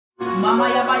Mama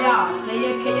Yabaya, say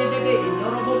a Kayabebe,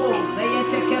 Norobo, say a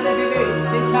Tekerebebe,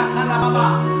 Sita Karababa.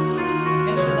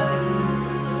 Make sure that the food is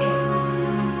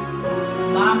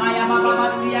Mama Yababa,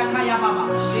 Sia Kayababa,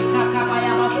 Shika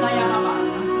Kabayaba, Sayababa,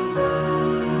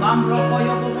 Mamroko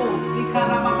Yobobo,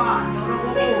 Sikarababa,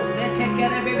 Norobo,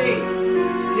 Zetekerebebe,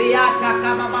 Siata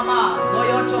Kababa,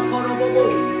 Zoyoto Korobobo,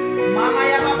 Mama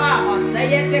Yababa,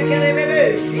 say a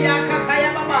Tekerebebe, Shiaka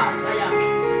Kayababa, Saya.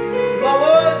 You are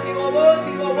worthy, you are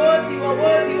worthy, you are worthy, you are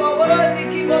worthy, you are worthy,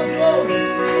 King of glory,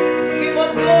 King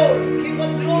of glory, King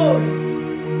of glory.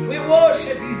 We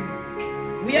worship you,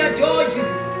 we adore you.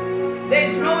 There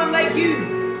is no one like you.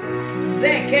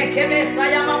 Zeke kebe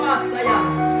saya mama saya,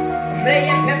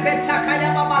 reye pepe takaya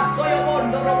mama soyo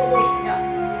bondo robosia.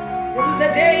 This is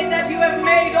the day that you have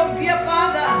made, oh dear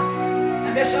Father,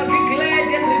 and they shall be glad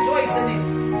and rejoice in it.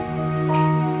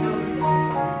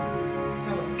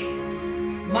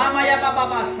 Mama ya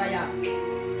baba saya.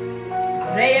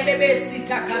 Reye bebe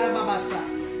sita karababasa.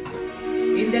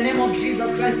 In the name of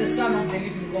Jesus Christ, the Son of the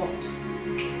living God.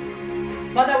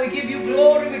 Father, we give you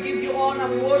glory, we give you honor,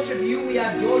 we worship you, we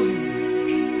adore you.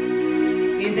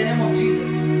 In the name of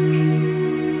Jesus.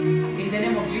 In the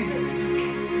name of Jesus.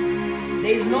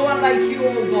 There is no one like you,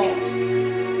 oh God.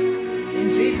 In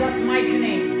Jesus' mighty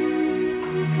name.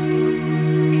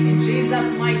 In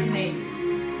Jesus' mighty name.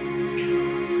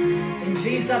 In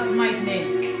Jesus' mighty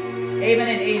name. Amen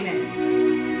and amen.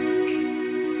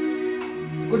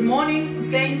 Good morning,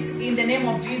 saints, in the name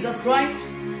of Jesus Christ.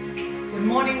 Good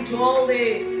morning to all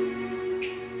the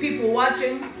people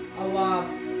watching, our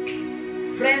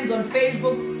friends on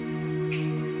Facebook,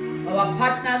 our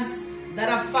partners that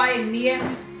are far and near,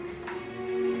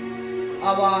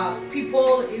 our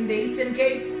people in the Eastern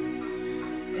Cape,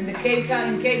 in Cape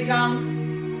Town,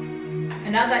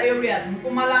 and other areas, in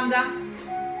Mpumalanga.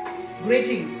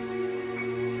 Greetings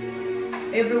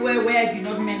everywhere where I did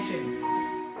not mention.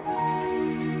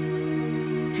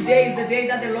 Today is the day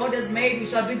that the Lord has made. We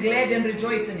shall be glad and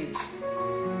rejoice in it.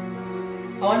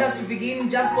 I want us to begin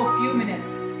just for a few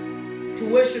minutes to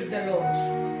worship the Lord.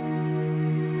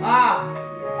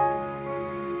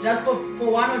 Just for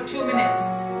 1 or 2 minutes,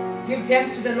 give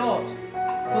thanks to the Lord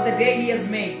for the day He has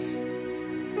made.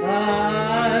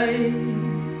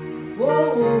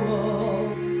 Whoa, whoa,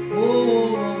 whoa, whoa,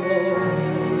 whoa.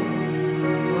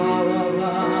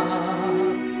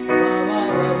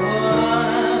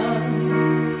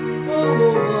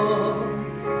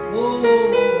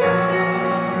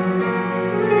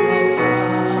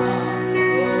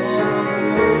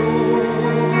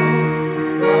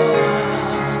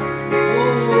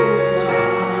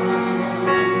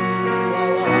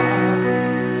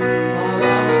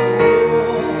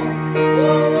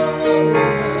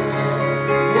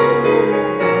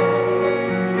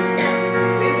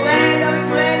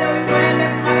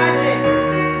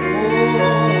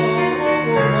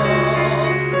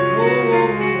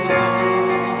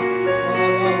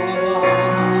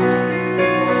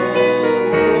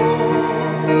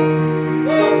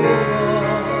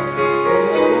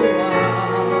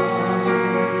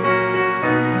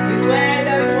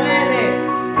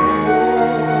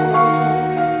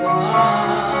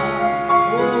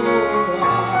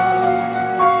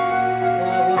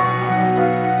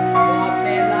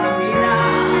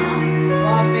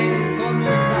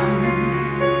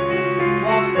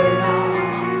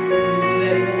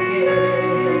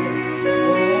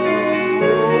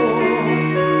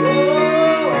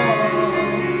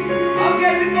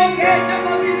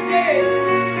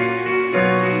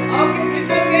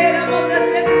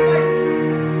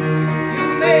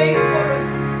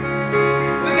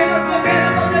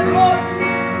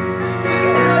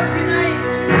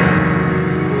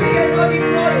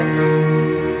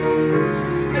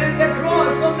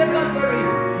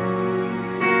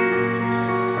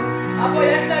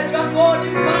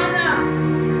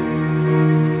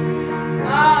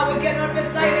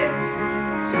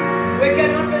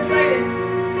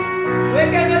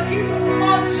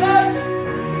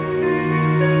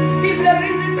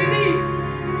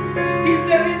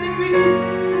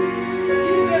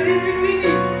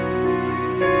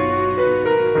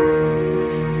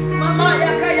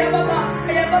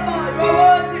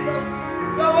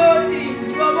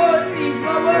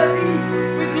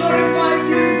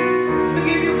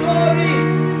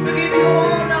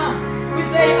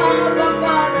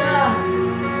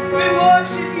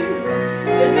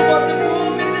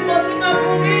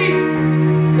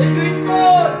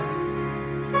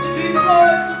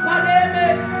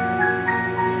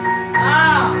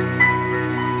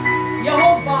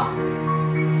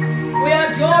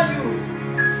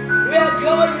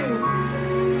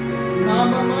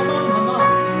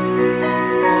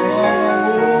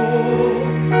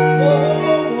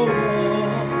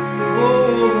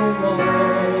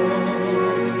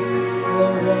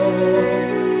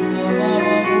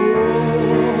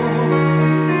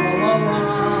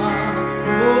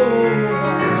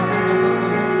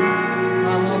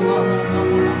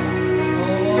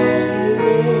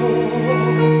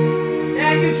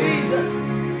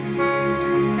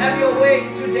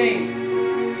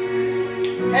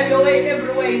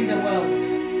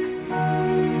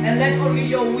 and let only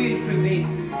your will prevail.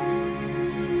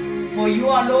 For you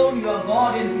alone, you are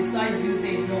God, and besides you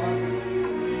there is no other.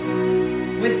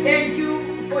 We thank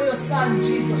you for your Son,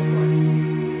 Jesus Christ.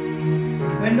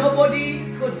 When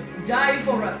nobody could die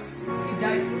for us, He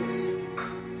died for us.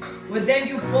 We thank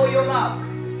you for your love,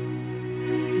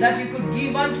 that you could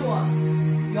give unto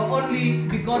us your only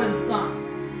begotten Son.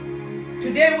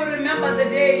 Today we remember the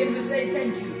day and we say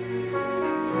thank you.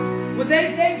 We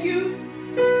say thank you.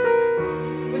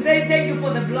 We say thank you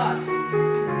for the blood.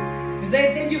 We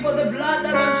say thank you for the blood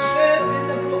that was shed in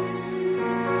the cross.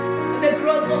 In the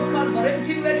cross of Calvary.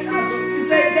 We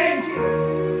say thank you.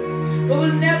 We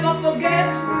will never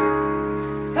forget.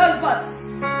 Help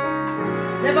us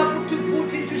never to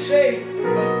put into shame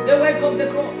the work of the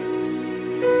cross.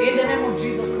 In the name of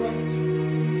Jesus Christ,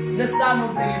 the Son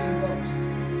of the living God.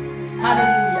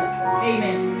 Hallelujah.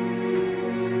 Amen.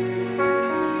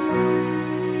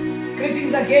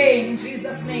 Greetings again in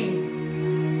Jesus' name.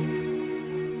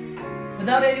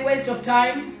 Without any waste of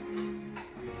time,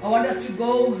 I want us to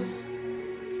go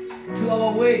to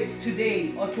our word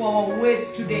today, or to our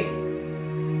words today.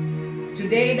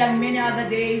 Today, than many other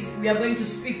days, we are going to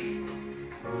speak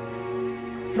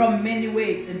from many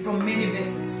words and from many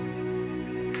verses.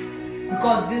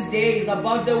 Because this day is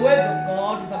about the word of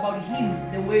God, it's about Him,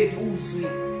 the word Uzwi.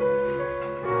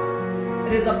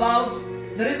 It is about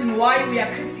the reason why we are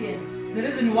Christians, the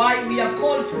reason why we are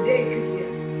called today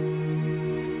Christians.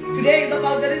 Today is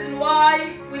about the reason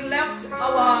why we left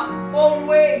our own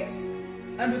ways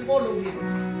and we followed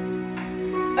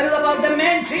Him. It is about the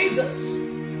man Jesus,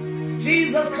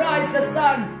 Jesus Christ, the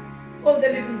Son of the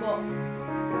living God.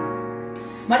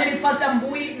 My name is Pastor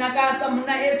Mbuyi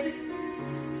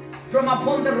from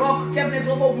Upon the Rock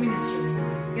Tabernacle of Hope Ministries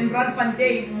in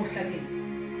Randfontein, Muhlakeni.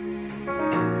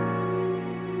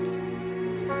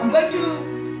 I'm going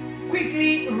to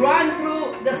quickly run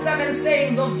through the 7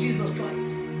 sayings of Jesus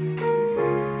Christ.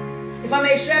 If I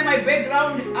may share my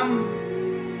background, I'm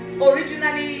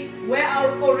originally where I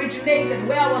originated,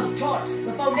 where I was taught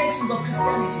the foundations of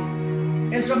Christianity.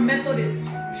 It's from Methodist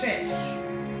Church.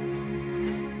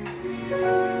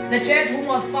 The church who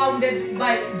was founded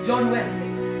by John Wesley.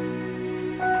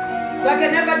 So I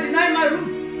can never deny my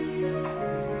roots.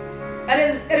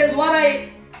 It is what I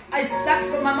sucked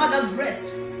from my mother's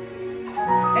breast.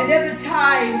 And every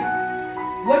time,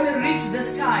 when we reach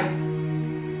this time,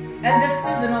 and this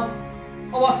season of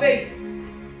our faith,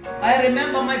 I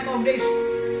remember my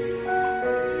foundations.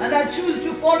 And I choose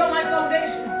to follow my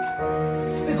foundations.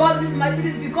 Because it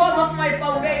is because of my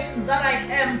foundations that I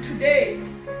am today.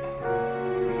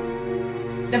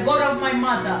 The God of my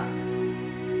mother,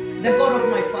 the God of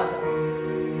my father.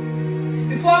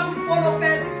 Before I could follow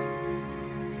first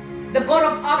the God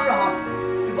of Abraham,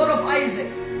 the God of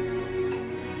Isaac,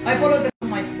 I followed the God of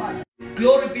my father.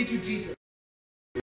 Glory be to Jesus.